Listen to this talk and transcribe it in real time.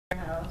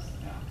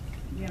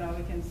you know,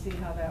 we can see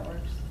how that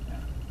works.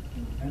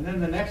 Yeah. And then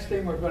the next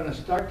thing we're going to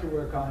start to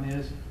work on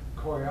is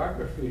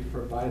choreography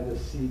for By the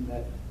Sea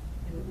Med.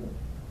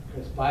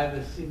 Because By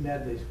the Sea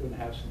Medley is going to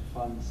have some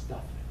fun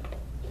stuff.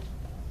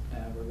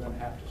 And we're going to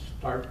have to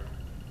start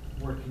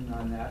working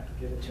on that,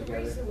 get it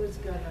together. Teresa was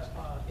going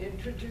to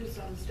introduce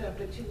some stuff,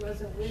 but she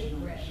wasn't with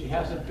Greg. She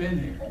hasn't been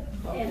here.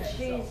 And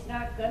she's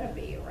not going to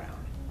be around.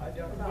 I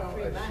don't About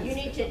know. 3 months. You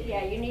need to,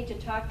 yeah, you need to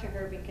talk to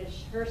her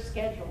because her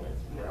schedule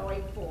is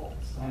really full.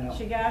 I know.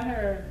 She got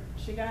her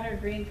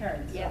green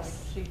card, so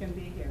Yes. she can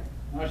be here.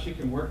 Now she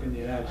can work in the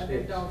United I States.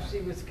 didn't know if she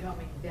was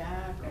coming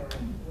back or what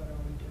are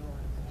we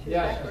doing?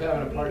 Yeah, she's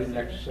having a party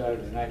next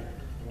Saturday night.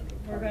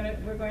 We're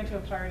going to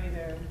a party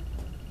there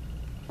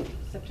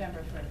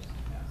September 1st.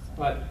 Yeah.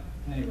 But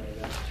anyway,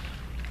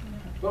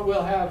 but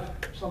we'll have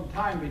some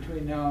time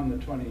between now and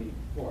the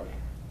 24th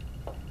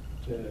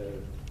to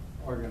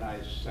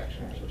organize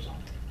sections or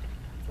something.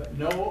 But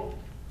no,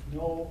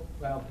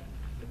 well,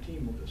 the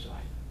team will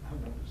decide. I'm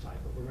going to decide,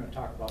 but we're going to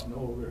talk about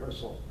no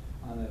rehearsal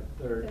on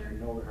the 3rd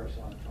and no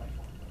rehearsal on the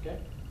 24th, okay?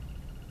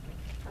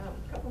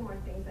 A couple more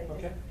things I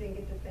Okay. just didn't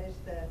get to finish.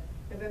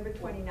 The November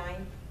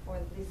 29th or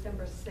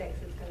December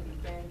 6th is going to be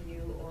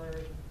Grandview or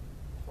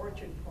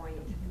Orchard Point,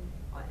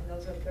 and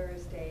those are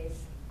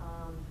Thursdays.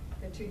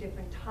 They're 2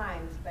 different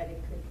times, but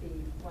it could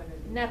be one or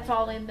the And that's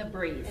all in the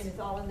breeze. And it's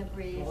all in the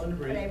breeze. All in the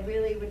breeze. But I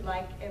really would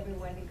like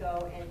everyone to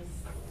go and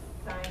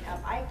sign up.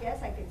 I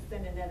guess I could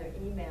send another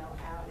email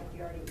out if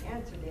you already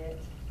answered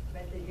it,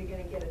 but that you're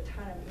going to get a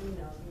ton of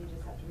emails, and you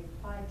just have to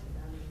reply to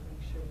them and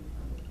make sure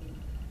you.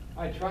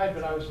 I tried,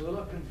 but I was a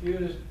little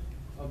confused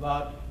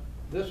about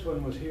this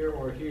one was here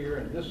or here,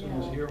 and this one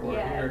was here or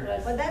Yeah, here. it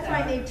was- Well, that's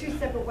why I need 2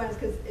 separate ones,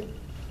 because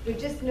we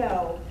just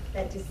know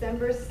that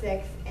December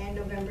 6th and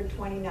November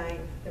 29th,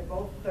 they're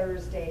both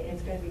Thursday, and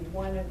it's going to be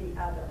one or the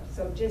other.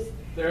 So just.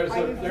 There's are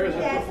you a free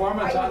that-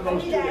 performance on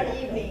those 2 Are you free that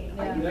days. evening?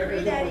 Are you There free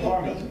is a that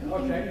performance, evening?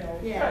 okay.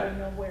 Yeah. don't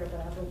know where, but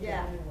I'll look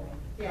Yeah. anyway.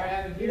 Yeah,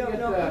 Diane, did you you don't get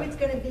know the- who it's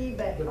going to be,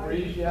 but. The are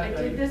breeze you- yet?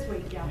 I did this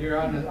week, yeah. You're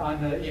on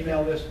the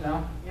email list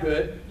now? Yep.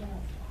 Good.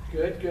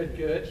 Good, good,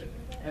 good.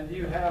 And do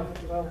you have,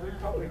 well, we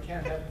probably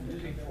can't have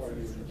music for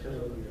you until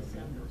you.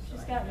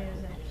 She's got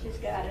music. She's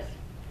got it.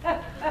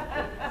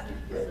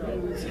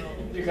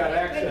 You got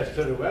access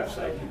to the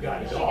website, you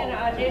got it Is she all. gonna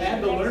audition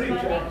And the next learning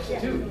Monday? channels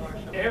too.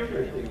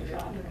 Everything is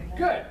on there.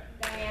 Good.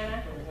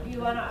 Diana, do you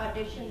want to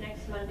audition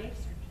next Monday?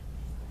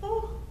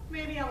 Oh,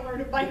 maybe I'll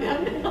learn it by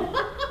then.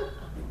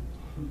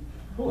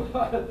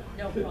 What?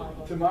 No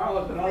problem.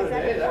 Tomorrow is another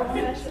day.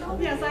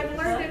 Yes, I've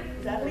learned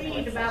it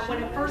lead about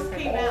when it first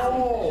came out.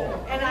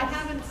 Oh. And I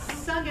haven't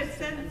sung it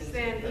since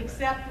then,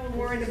 except when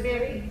we're in a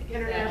big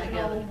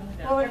international.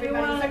 Well, if you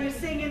Everybody, want- so you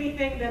sing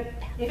anything that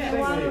fits.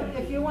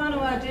 If you want to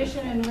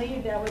audition and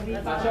lead, that would be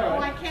That's fine. all Oh,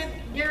 right. I can't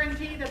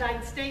guarantee that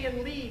I'd stay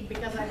in lead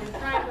because I've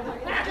been trying to,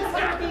 it's just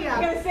gonna be You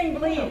gotta a, sing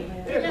bleed.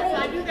 yes,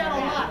 I do that a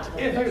lot.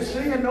 If you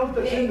sing a note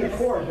that's in the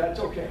chord, that's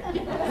okay.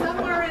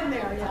 Somewhere in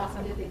there, yeah.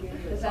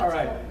 All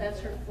right. That's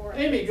her fourth.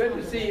 Amy, good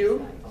to see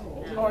you.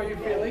 How are you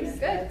feeling?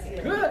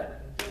 Good. Good.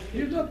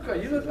 You look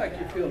like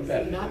you're feeling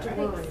better. Not to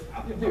worry.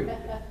 You do.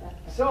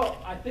 So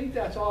I think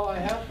that's all I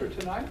have for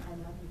tonight.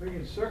 We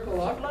can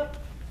circle up,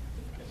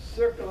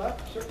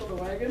 circle the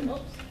wagon.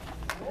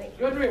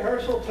 Good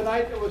rehearsal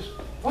tonight. It was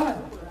fun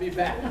to be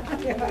back.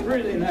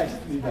 Really nice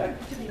to be back.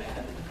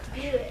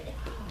 Good.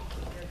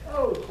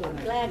 Oh, so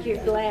nice. Glad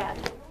you're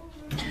glad.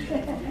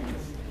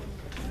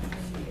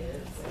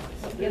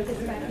 Give this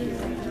back to you.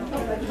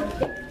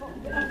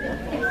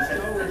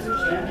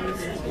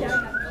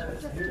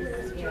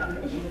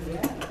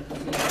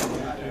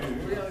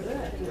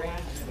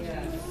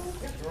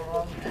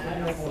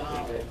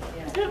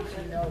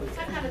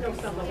 I kind of know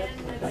some of it.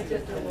 I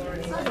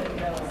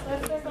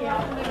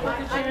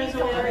need to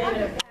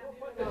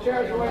The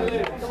chairs away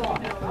later. Come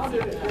on. I'll do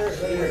the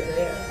chairs later.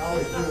 I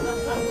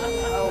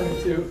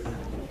always do.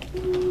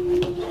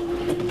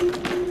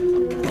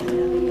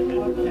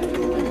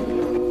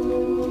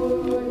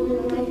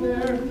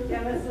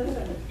 Yeah, let's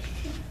listen.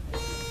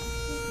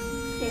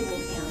 They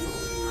will dance all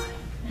the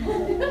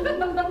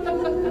time.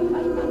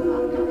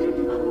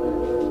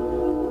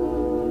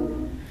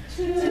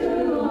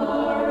 Together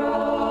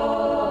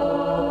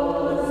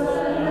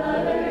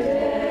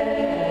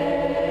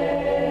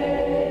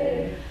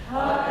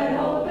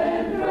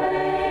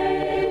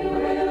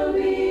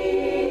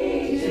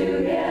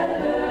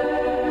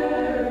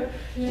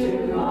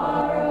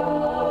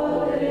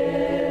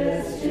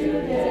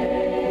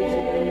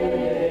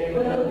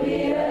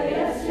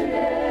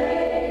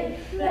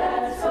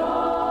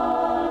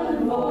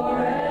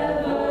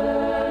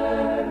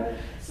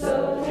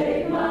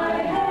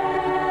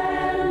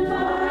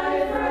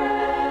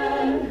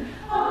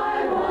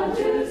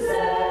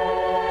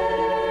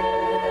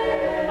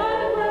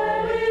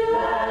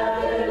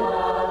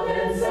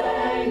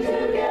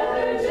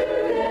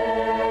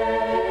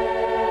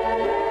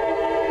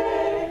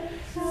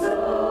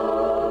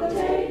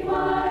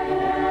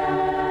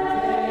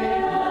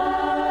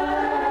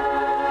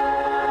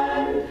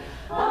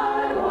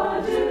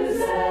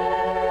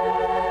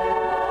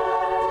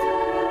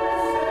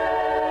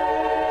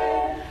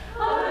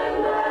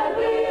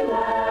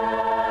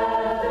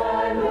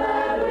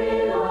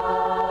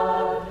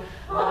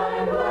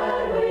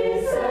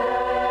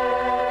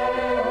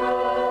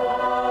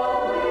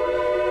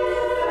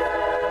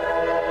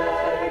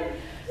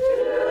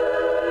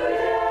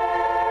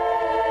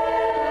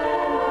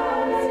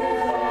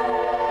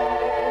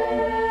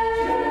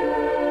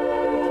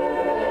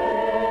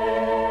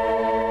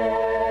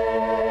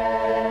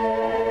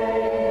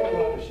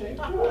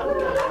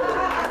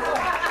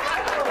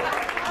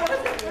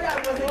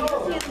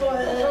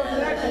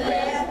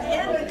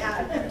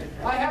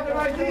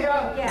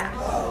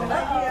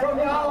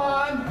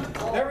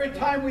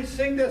we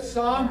sing this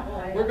song,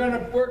 we're going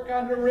to work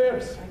on the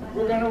ribs.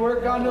 We're going to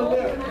work on the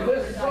lip.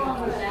 This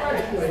song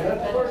especially.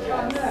 Let's work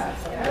on that.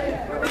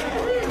 Okay?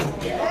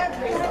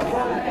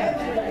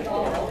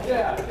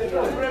 Yeah, it's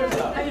the ribs